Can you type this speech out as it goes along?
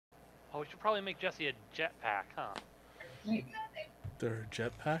we should probably make Jesse a jetpack, huh? Maybe. There are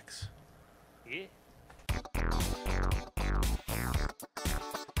jetpacks? Yeah.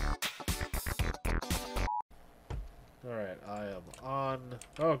 Alright, I am on...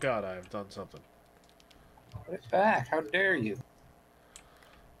 Oh god, I have done something. Put it back. How dare you?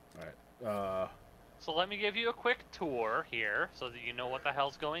 Alright, So let me give you a quick tour here so that you know what the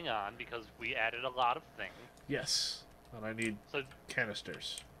hell's going on, because we added a lot of things. yes. And I need So,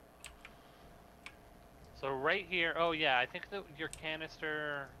 canisters. so right here, oh yeah, I think that your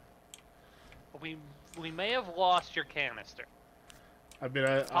canister... We may have lost your canister. I mean,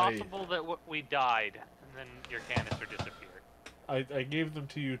 It's possible that we died, and then your canister disappeared. I gave them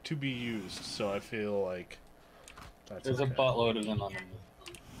to you to be used, so I feel like that's There's okay. a buttload of them on the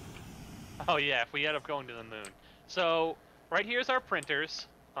move. Oh yeah, if we end up going to the moon. So, right here's our printers,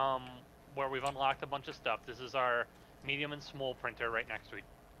 where we've unlocked a bunch of stuff. This is our medium and small printer right next to each.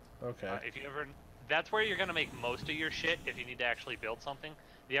 Okay. If you ever, that's where you're gonna make most of your shit if you need to actually build something.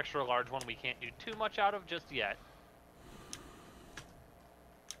 The extra large one we can't do too much out of just yet.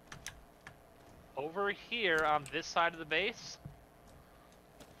 Over here on this side of the base,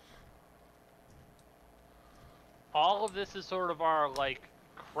 all of this is sort of our like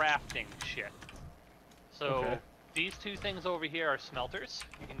crafting shit. So Okay. these two things over here are smelters.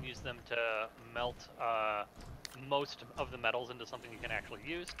 You can use them to melt most of the metals into something you can actually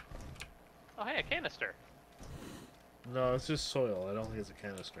use. Oh hey, a canister. No, it's just soil. I don't think it's a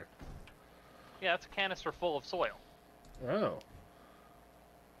canister. Yeah, it's a canister full of soil. Oh. Alright,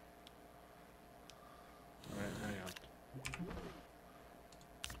 hang on.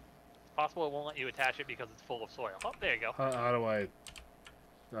 It's possible it won't let you attach it because it's full of soil. Oh, there you go. How do I...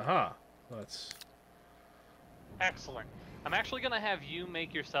 Aha! That's... Excellent. I'm actually going to have you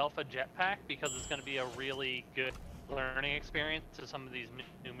make yourself a jetpack because it's going to be a really good learning experience to some of these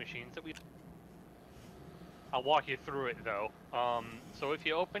new machines that we... I'll walk you through it though. So if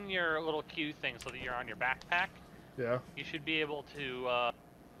you open your little Q thing so that you're on your backpack, Yeah. you should be able to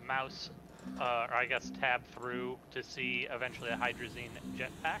mouse, or I guess tab through to see eventually a hydrazine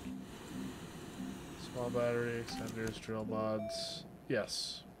jetpack. Small battery, extenders, drill mods.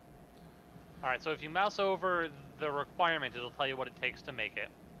 Yes. Alright, so if you mouse over the requirement, it'll tell you what it takes to make it.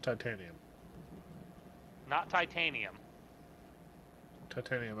 Titanium. Not titanium.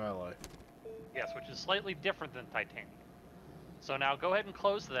 Titanium alloy. Yes, which is slightly different than titanium. So now go ahead and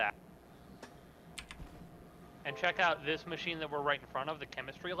close that. And check out this machine that we're right in front of, the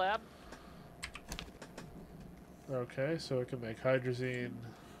chemistry lab. Okay, so it can make hydrazine,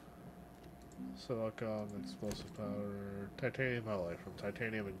 silicon, explosive powder, titanium alloy from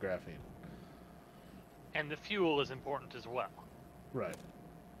titanium and graphene. And the fuel is important as well. Right.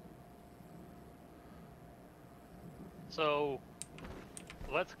 So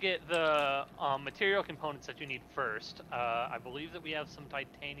let's get the material components that you need first. I believe that we have some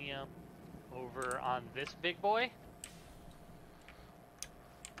titanium over on this big boy.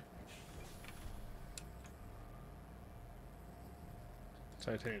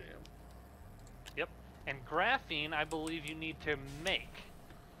 Titanium. Yep. And graphene, I believe you need to make.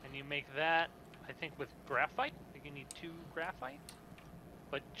 And you make that, I think, with graphite. I think you need 2 graphite.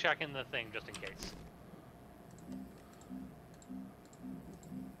 But check in the thing just in case.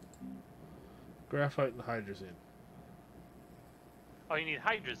 Graphite and hydrazine. Oh, you need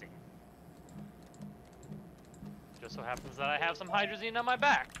hydrazine. Just so happens that I have some hydrazine on my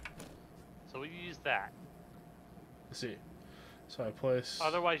back. So we use that. I see. So I place...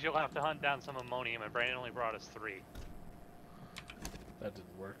 Otherwise, you'll have to hunt down some ammonium, and Brandon only brought us 3. That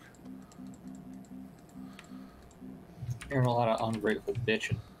didn't work. Hearing a lot of ungrateful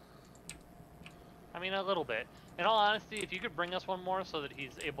bitching. I mean, a little bit. In all honesty, if you could bring us one more so that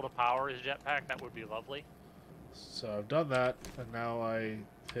he's able to power his jetpack, that would be lovely. So I've done that, and now I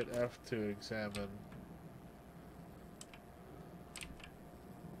hit F to examine.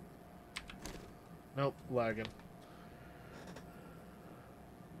 Nope, lagging.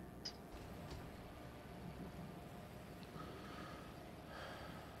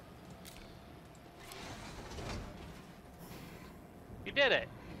 You did it!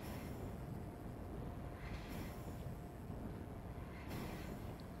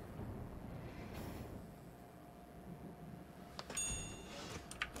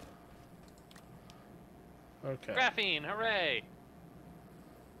 Okay. Graphene, hooray!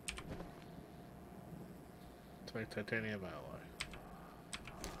 To make titanium alloy.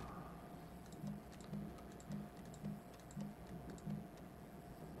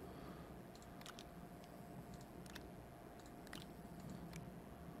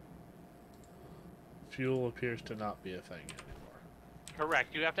 Fuel appears to not be a thing anymore.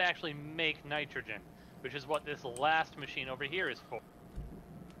 Correct. You have to actually make nitrogen, which is what this last machine over here is for.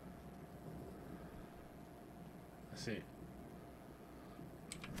 I see.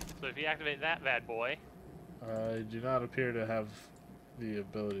 So if you activate that bad boy, I do not appear to have the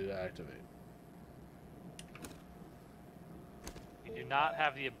ability to activate. you do not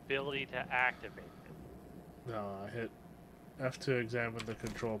have the ability to activate it. No, I hit F to examine the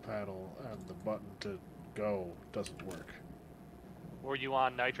control panel, and the button to go doesn't work. Were you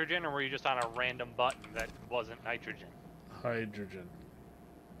on nitrogen, or were you just on a random button that wasn't nitrogen? Hydrogen.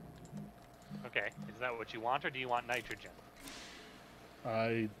 Okay, is that what you want, or do you want nitrogen?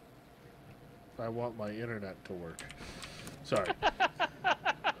 I want my internet to work. Sorry.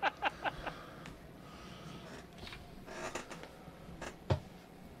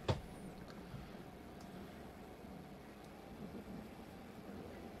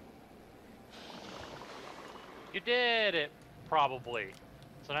 You did it, probably.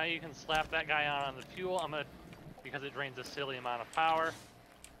 So now you can slap that guy on the fuel. I'm gonna, because it drains a silly amount of power.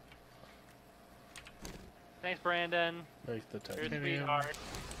 Thanks, Brandon. Make the You're a titanium. sweetheart.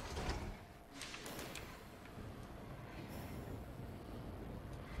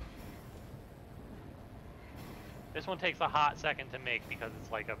 This one takes a hot second to make because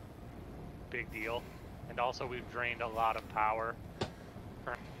it's like a big deal. And also we've drained a lot of power.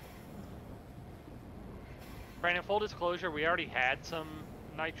 Brandon, full disclosure, we already had some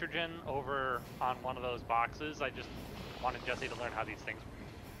nitrogen over on one of those boxes. I just wanted Jesse to learn how these things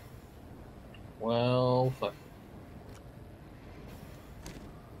work. Well, fuck.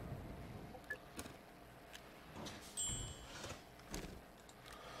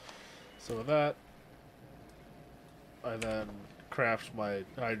 So with that, I then craft my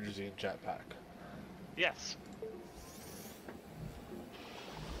hydrazine jetpack. Yes.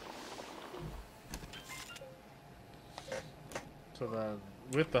 So then,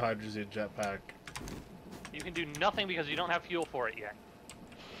 with the hydrazine jetpack, You can do nothing because you don't have fuel for it yet.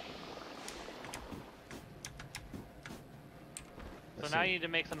 So now you need to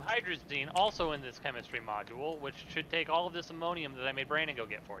make some hydrazine also in this chemistry module, which should take all of this ammonium that I made Brandon go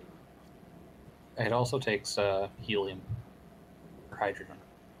get for you. It also takes helium or hydrogen.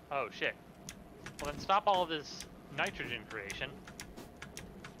 Oh shit. Well then stop all of this nitrogen creation.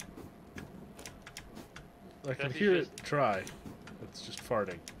 I can Jesse's hear just- it try. It's just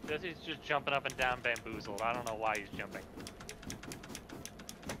farting. Jesse's just jumping up and down bamboozled. I don't know why he's jumping.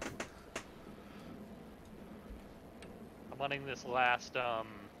 I'm letting this last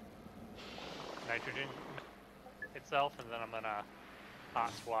nitrogen itself, and then I'm gonna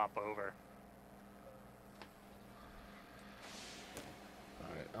hot swap over.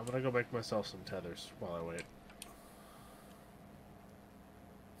 Alright, I'm gonna go make myself some tethers while I wait.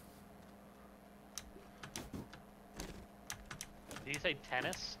 Did you say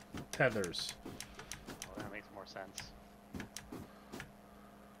tennis? Tethers. Oh, that makes more sense.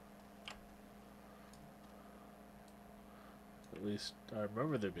 At least I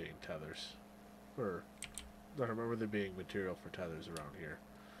remember there being tethers. Or, I remember there being material for tethers around here.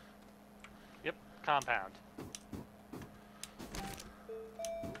 Yep, compound.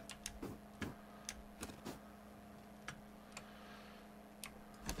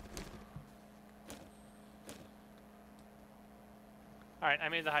 Alright, I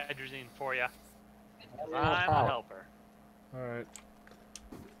made the hydrazine for you. I'm a helper. Alright.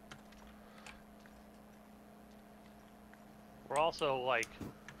 We're also, like,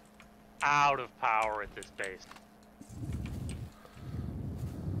 out of power at this base.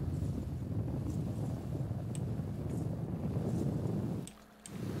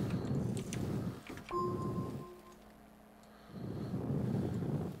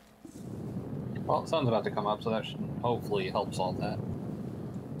 Well, the sun's about to come up, so that should hopefully help solve that.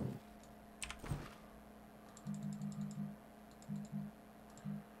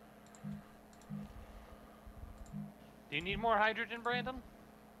 Do you need more hydrogen, Brandon?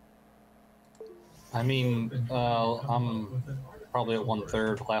 I mean, I'm probably at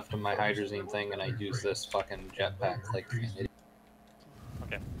 1/3 left of my hydrazine thing, and I use this fucking jetpack like an idiot.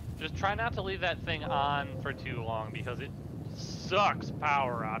 Okay. Just try not to leave that thing on for too long because it sucks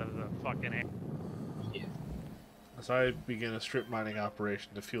power out of the fucking air. Yeah. As I begin a strip mining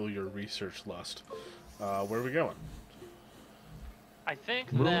operation to fuel your research lust, where are we going? I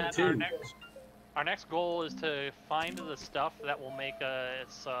think Room that two. our next goal is to find the stuff that will make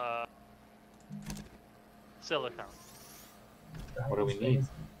us silicone. What do we need?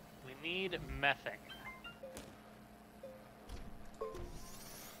 We need methane.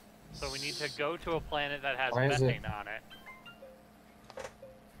 So we need to go to a planet that has Why is it- methane on it.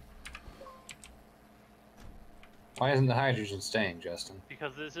 Why isn't the hydrogen staying, Justin?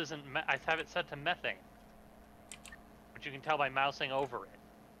 Because this isn't. I have it set to methane, which you can tell by mousing over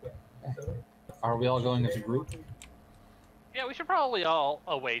it. Are we all going as a group? Yeah, we should probably all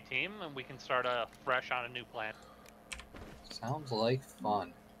away team, and we can start fresh on a new planet. Sounds like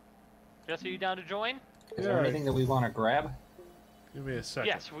fun. Jesse, are you down to join? Is there anything that we want to grab? Give me a second.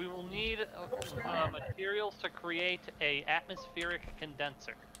 Yes, we will need materials to create a atmospheric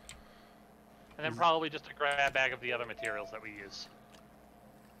condenser. And then probably just a grab bag of the other materials that we use.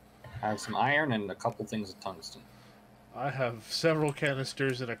 I have some iron and a couple things of tungsten. I have several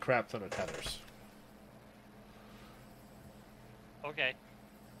canisters and a crap ton of tethers. Okay.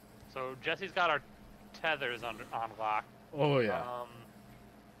 So Jesse's got our tethers on lock. Oh yeah.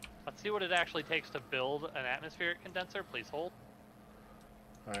 Let's see what it actually takes to build an atmospheric condenser. Please hold.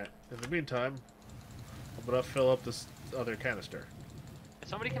 Alright. In the meantime, I'm gonna fill up this other canister. If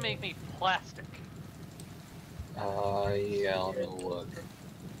somebody can make me plastic. Yeah, let me look.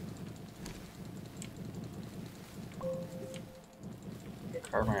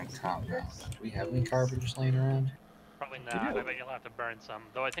 Carbon and compound. Do we have any carbon just laying around? Probably not. I bet you'll have to burn some.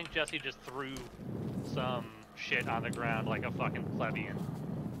 Though I think Jesse just threw some shit on the ground like a fucking plebeian.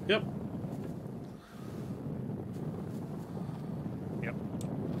 Yep. Yep.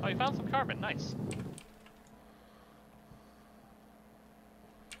 Oh, you found some carbon. Nice.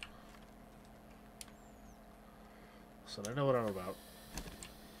 So I know what I'm about.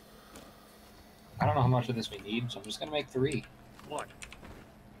 I don't know how much of this we need, so I'm just gonna make 3. What?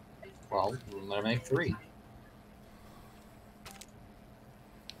 Well, I'm gonna make 3.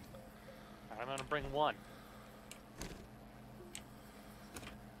 I'm gonna bring 1.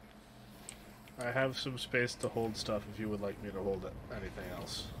 I have some space to hold stuff if you would like me to hold it. Anything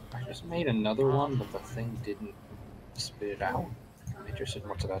else? I just made another one, but the thing didn't spit it out. I'm interested in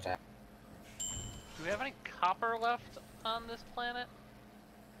what's about to happen. Do we have any copper left on this planet?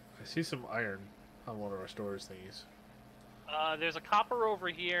 I see some iron on one of our storage thingies. There's a copper over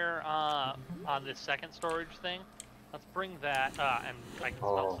here on this second storage thing. Let's bring that, and I can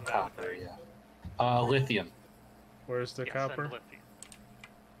smelt Oh, some copper, batteries. yeah. Lithium. Where's the Yes, copper? and lithium.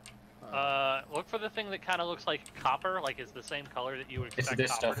 Look for the thing that kind of looks like copper, like is the same color that you would expect It's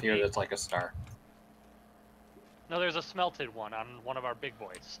this copper stuff to here be. that's like a star. No, there's a smelted one on one of our big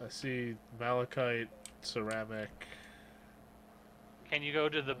boys. I see malachite, ceramic. Can you go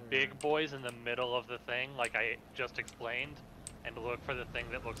to the big boys in the middle of the thing, like I just explained, and look for the thing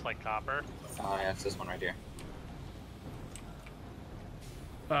that looks like copper? Oh, yeah, it's this one right here.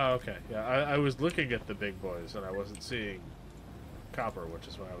 Oh, okay. Yeah, I was looking at the big boys and I wasn't seeing copper, which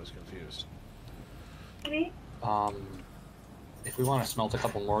is why I was confused. If we want to smelt a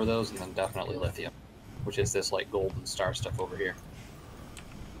couple more of those, and then definitely lithium, which is this like golden star stuff over here.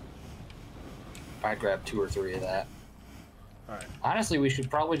 I'd grab 2 or 3 of that. Alright. Honestly, we should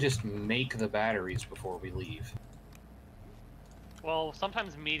probably just make the batteries before we leave. Well,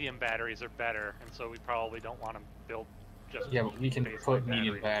 sometimes medium batteries are better, and so we probably don't want to build just. Yeah, but we can baseline put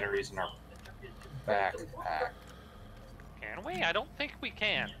medium batteries in our backpack. Can we? I don't think we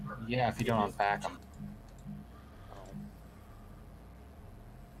can. Yeah, if you don't unpack them.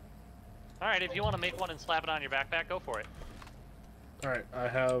 Alright, if you want to make one and slap it on your backpack, go for it. Alright, I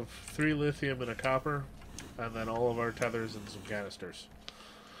have 3 lithium and a copper, and then all of our tethers and some canisters.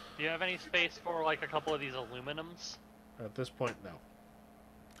 Do you have any space for like a couple of these aluminums? At this point, no.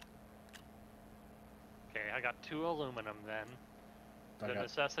 Okay, I got 2 aluminum then. I The got-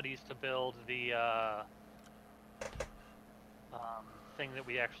 necessities to build the thing that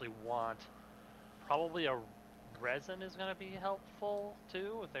we actually want. Probably a resin is going to be helpful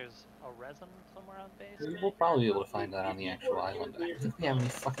too, if there's a resin somewhere on base. We'll probably be able to find that on the actual island. I don't think we have any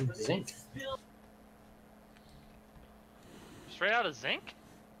fucking zinc. Straight out of zinc?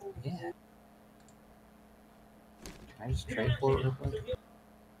 Yeah. Can I just trade for it real quick?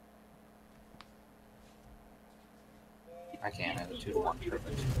 I can, I have a 2-to-1,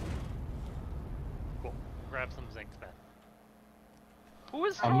 perfect. Cool. Grab some zinc then. Who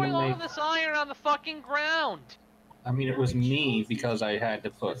is I'm throwing gonna all make- this iron on the fucking ground? I mean, it was me because I had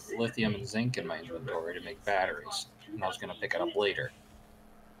to put lithium and zinc in my inventory to make batteries. And I was going to pick it up later.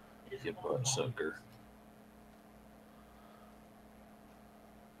 You butt sucker.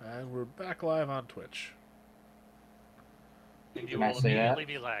 And we're back live on Twitch. And you Can I will say that? immediately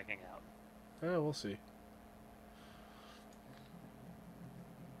be lagging out. Yeah, we'll see.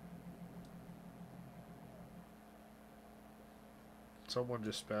 Someone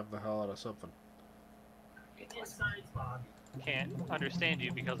just spammed the hell out of something. Can't understand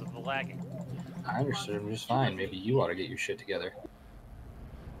you because of the lagging. I understood him just fine. Maybe you ought to get your shit together.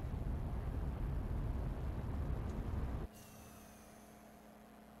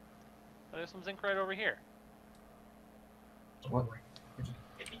 there's some zinc right over here. What?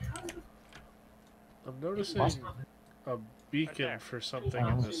 I'm noticing a beacon for something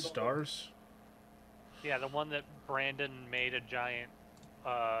in the stars. Yeah, the one that Brandon made a giant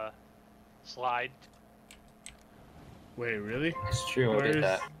slide. Wait, really? It's true, I did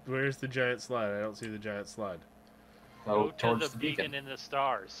that. Where's the giant slide? I don't see the giant slide. Oh, Go to towards the the beacon. in the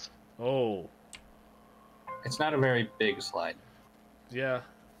stars. Oh, It's not a very big slide. yeah.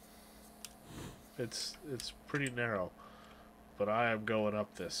 It's pretty narrow, but I am going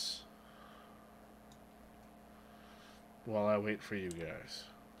up this while I wait for you guys.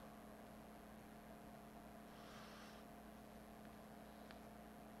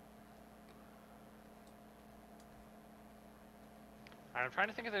 I'm trying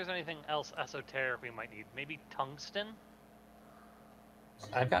to think if there's anything else esoteric we might need. Maybe tungsten?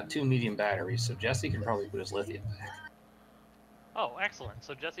 I've got 2 medium batteries, so Jesse can probably put his lithium back. Oh, excellent.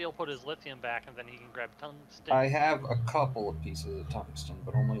 So Jesse will put his lithium back and then he can grab tungsten. I have a couple of pieces of tungsten,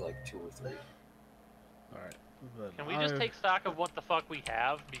 but only like 2 or 3. Alright. Can we just take stock of what the fuck we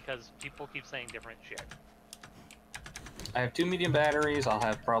have? Because people keep saying different shit. I have 2 medium batteries. I'll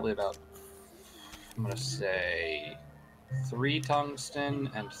have probably about, I'm going to say, 3 tungsten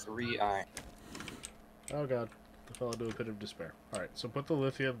and 3 iron. Oh god. I fell into a pit of despair. Alright, so put the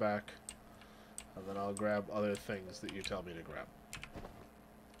lithium back, and then I'll grab other things that you tell me to grab.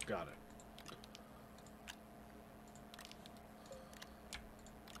 Got it.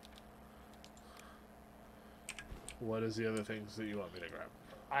 What is the other things that you want me to grab?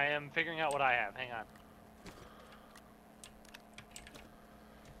 I am figuring out what I have. Hang on.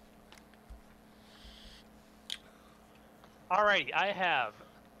 Alrighty, I have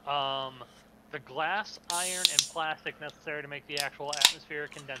the glass, iron, and plastic necessary to make the actual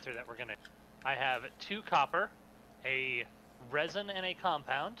atmospheric condenser that we're gonna. I have 2 copper, a resin and a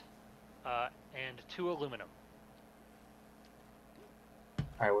compound, and 2 aluminum.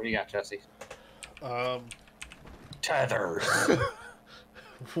 Alright, what do you got, Jesse? Tethers.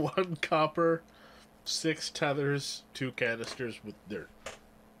 1 copper, 6 tethers, 2 canisters with dirt.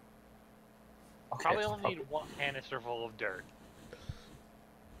 Okay, Probably only need 1 canister full of dirt.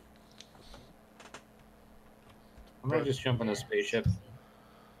 I'm gonna just jump in the spaceship.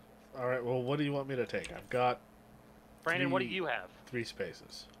 Alright, well, what do you want me to take? I've got... Brandon, what do you have? 3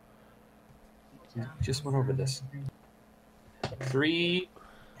 spaces. Just went over this. 3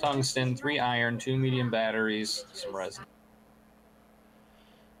 tungsten, 3 iron, 2 medium batteries, some resin.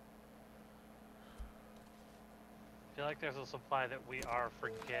 I feel like there's a supply that we are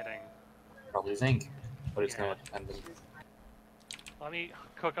forgetting. Probably zinc, but it's Yeah. gonna depend on... Let me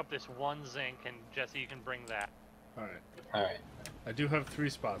cook up this 1 zinc, and Jesse, you can bring that. Alright. Alright. I do have 3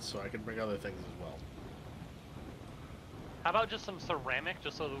 spots, so I can bring other things as well. How about just some ceramic,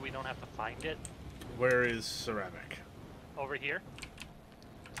 just so that we don't have to find it? Where is ceramic? Over here.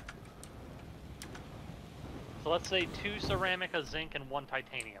 So let's say 2 ceramic, a zinc, and 1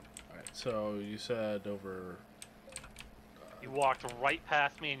 titanium. Alright, so you said over... You walked right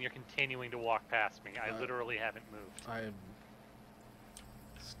past me, and you're continuing to walk past me. I literally haven't moved. I'm...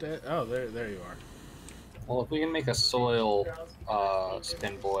 Oh, there you are. Well, if we can make a soil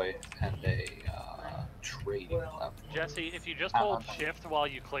spin boy and a trading platform. Jesse, if you just hold shift while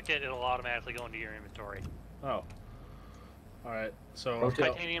you click it, it'll automatically go into your inventory. Oh. Alright, so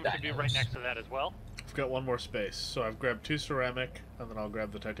Titanium should be right next to that as well. I've got 1 more space. So I've grabbed 2 ceramic, and then I'll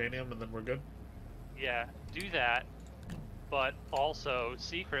grab the titanium, and then we're good? Yeah, do that, but also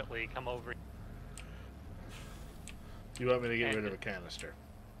secretly come over. You want me to get rid of a canister?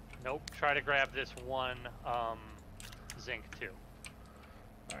 Nope, try to grab this 1 zinc too.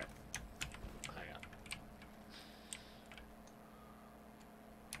 Alright. Hang on.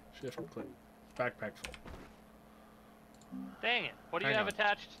 Shift click. Backpack full. Dang it, what do you Hang have on.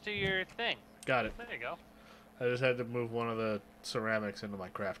 attached to your thing? Got it. There you go. I just had to move 1 of the ceramics into my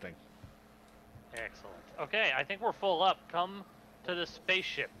crafting. Excellent. Okay, I think we're full up. Come to the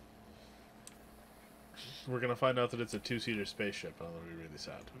spaceship. We're gonna find out that it's a 2-seater spaceship, and I'm gonna be really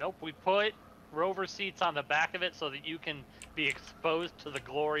sad. Nope, we put rover seats on the back of it so that you can be exposed to the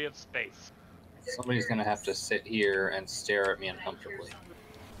glory of space. Somebody's gonna have to sit here and stare at me uncomfortably.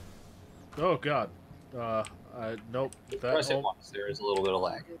 Oh god. Nope. Press it once, there is a little bit of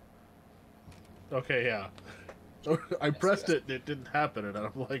lag. Okay, yeah. I pressed it and it didn't happen, and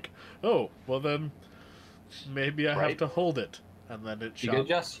I'm like, oh, well then, maybe I have to hold it. And then it shot. You good,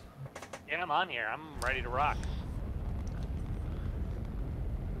 Jess? Yeah, I'm on here. I'm ready to rock.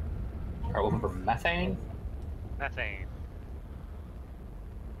 Are we looking for methane? Methane.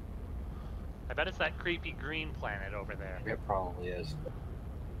 I bet it's that creepy green planet over there. It probably is.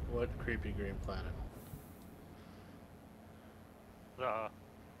 What creepy green planet?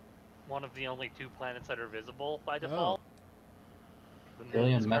 One of the only 2 planets that are visible by default. The moon's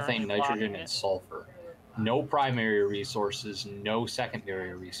Helium, methane, currently nitrogen, blocking and it. sulfur. No primary resources, no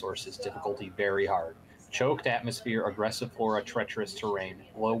secondary resources. Difficulty very hard. Choked atmosphere, aggressive flora, treacherous terrain,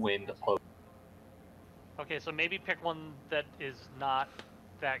 low wind, low. Okay, so maybe pick one that is not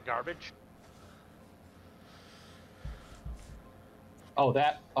that garbage. Oh,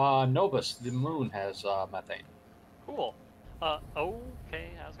 that Novus, the moon has methane. Cool.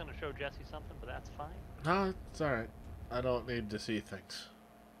 Okay, I was gonna show Jesse something, but that's fine. No, it's alright. I don't need to see things.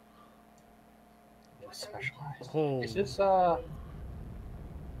 Specialized. Oh. Is this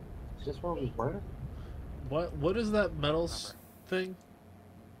where we were? What is that metal thing?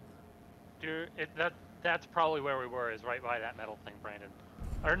 Dude, that's probably where we were, is right by that metal thing, Brandon.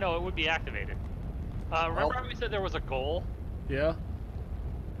 Or no, it would be activated. Remember how we said there was a goal? Yeah?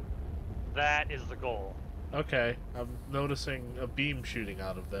 That is the goal. Okay. I'm noticing a beam shooting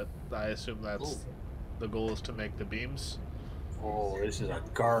out of that. I assume that's... Ooh. The goal is to make the beams? Oh, this is a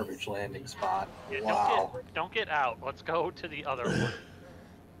garbage landing spot. Yeah, Wow. Don't get out. Let's go to the other one.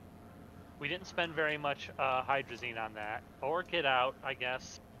 We didn't spend very much hydrazine on that. Or get out, I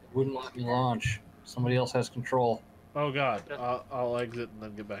guess. Wouldn't let me launch. Somebody else has control. Oh god. I'll exit and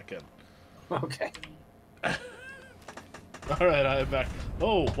then get back in. Okay. Alright, I'm back.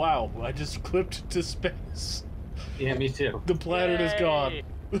 Oh, wow. I just clipped to space. Yeah, me too. The planet is gone.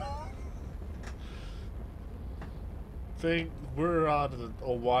 Yay! We're on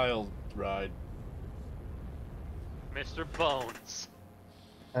a wild ride. Mr. Bones.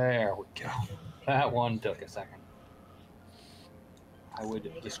 There we go. That one took a second. I would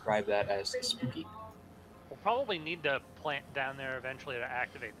describe that as spooky. We'll probably need to plant down there eventually to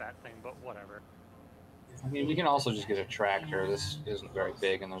activate that thing, but whatever. I mean, we can also just get a tractor. This isn't very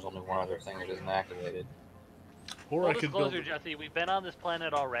big, and there's only one other thing that isn't activated. Or Full I could build... disclosure, Jesse, we've been on this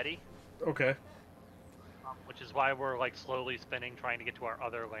planet already, Okay. which is why we're like slowly spinning, trying to get to our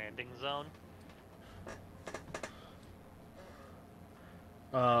other landing zone.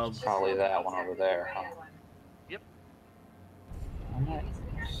 Probably that one over there, huh? Yep. Alright.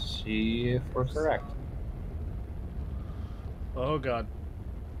 See if we're correct. Oh god.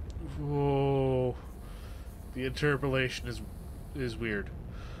 Whoa. The interpolation is weird.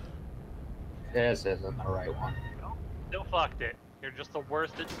 This isn't the right one. Still fucked it. You're just the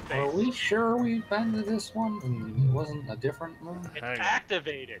worst at space. Are we sure we've been to this one and it wasn't a different moon? It's Hang on.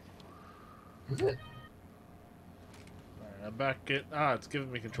 activated. Is it? Alright, I'm back it's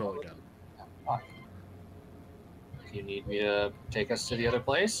giving me control again. Fuck. You need me to take us to the other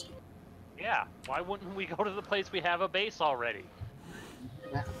place? Yeah. Why wouldn't we go to the place we have a base already?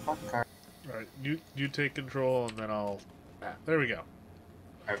 Yeah, fuck car. Alright, you take control and then I'll... there we go.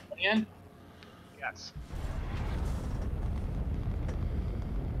 Everybody in? Yes.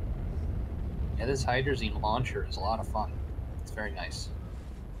 Yeah, this hydrazine launcher is a lot of fun. It's very nice.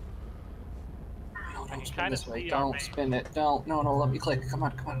 No, I don't can spin kinda this way. see our Don't main- spin it. Don't. No, let me click. Come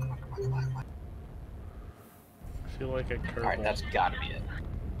on. I feel like a curveball. Alright, that's gotta be it.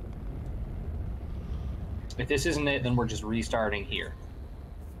 If this isn't it, then we're just restarting here.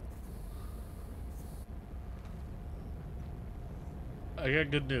 I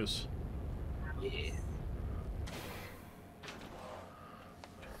got good news. Yeah.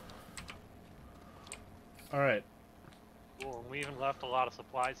 Alright. Cool. And we even left a lot of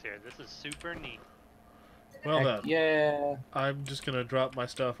supplies here. This is super neat. Well Heck then, yeah. I'm just gonna drop my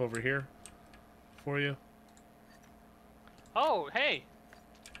stuff over here for you. Oh, hey!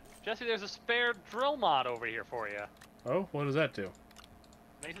 Jesse, there's a spare drill mod over here for you. Oh, what does that do?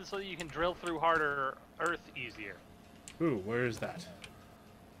 Makes it so that you can drill through harder earth easier. Ooh, where is that?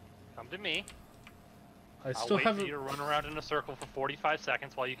 Come to me. I I'll still wait for haven't you to run around in a circle for 45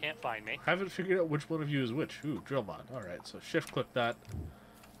 seconds while you can't find me. haven't figured out which one of you is which. Ooh, drill mod. Alright, so shift click that,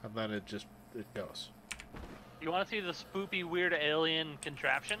 and then it goes. You want to see the spoopy, weird alien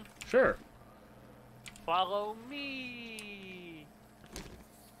contraption? Sure. Follow me!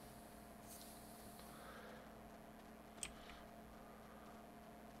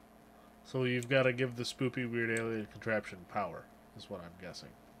 So you've got to give the spoopy, weird alien contraption power, is what I'm guessing.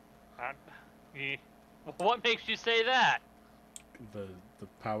 Eh, what makes you say that? The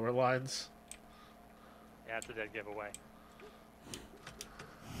power lines. Yeah, it's a dead giveaway.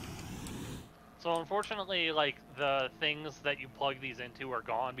 So unfortunately, like, the things that you plug these into are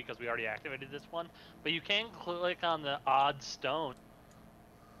gone because we already activated this one. But you can click on the odd stone.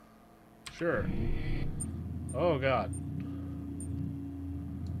 Sure. Oh god.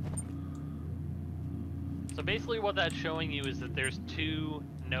 So basically what that's showing you is that there's 2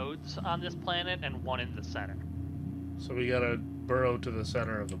 nodes on this planet and one in the center. So we gotta burrow to the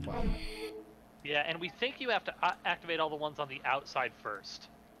center of the planet. Yeah, and we think you have to activate all the ones on the outside first.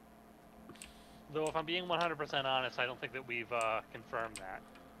 Though if I'm being 100% honest, I don't think that we've confirmed that.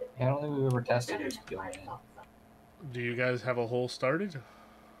 Yeah, I don't think we've ever tested it going in. Do you guys have a hole started?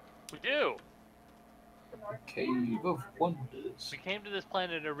 We do! Cave of Wonders. We came to this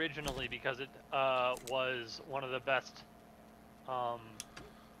planet originally because it was one of the best iron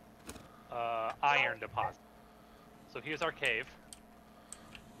deposits. So here's our cave.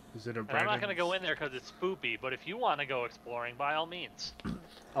 Is it a And I'm not going to go in there because it's spoopy, but if you want to go exploring, by all means.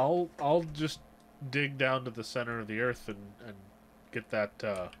 I'll just dig down to the center of the earth and get that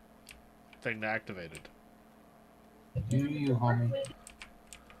thing activated. Do you, homie?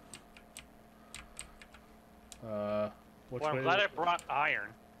 Which Well, way? I'm glad I brought iron.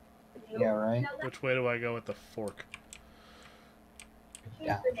 Yeah, right? Which way do I go with the fork?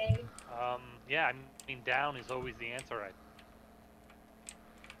 Yeah. Yeah, I mean, down is always the answer.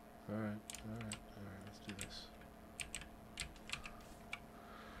 Alright, let's do this.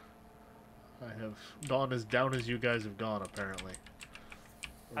 I have gone as down as you guys have gone, apparently.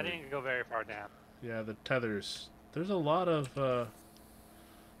 I didn't go very far down. Yeah, the tethers. There's a lot of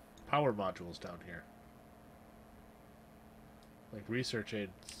power modules down here. Like research aid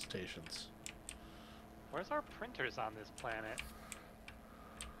stations. Where's our printers on this planet?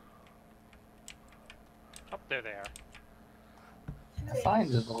 Oh, there they are. I find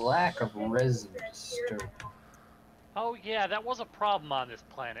the lack of resin disturbing. Oh yeah, that was a problem on this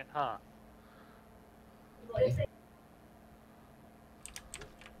planet, huh? I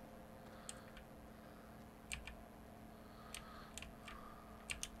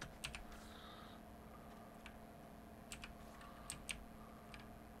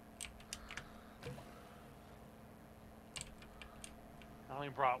only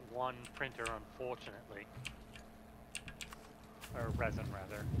brought one printer, unfortunately. Or resin,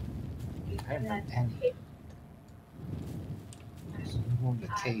 rather. I don't have any. So we'll move the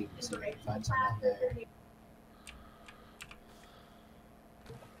cave and see if we can find something out there.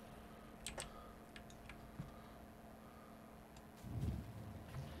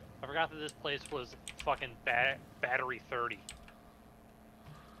 I forgot that this place was fucking battery 30.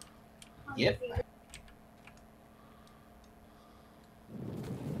 Yep.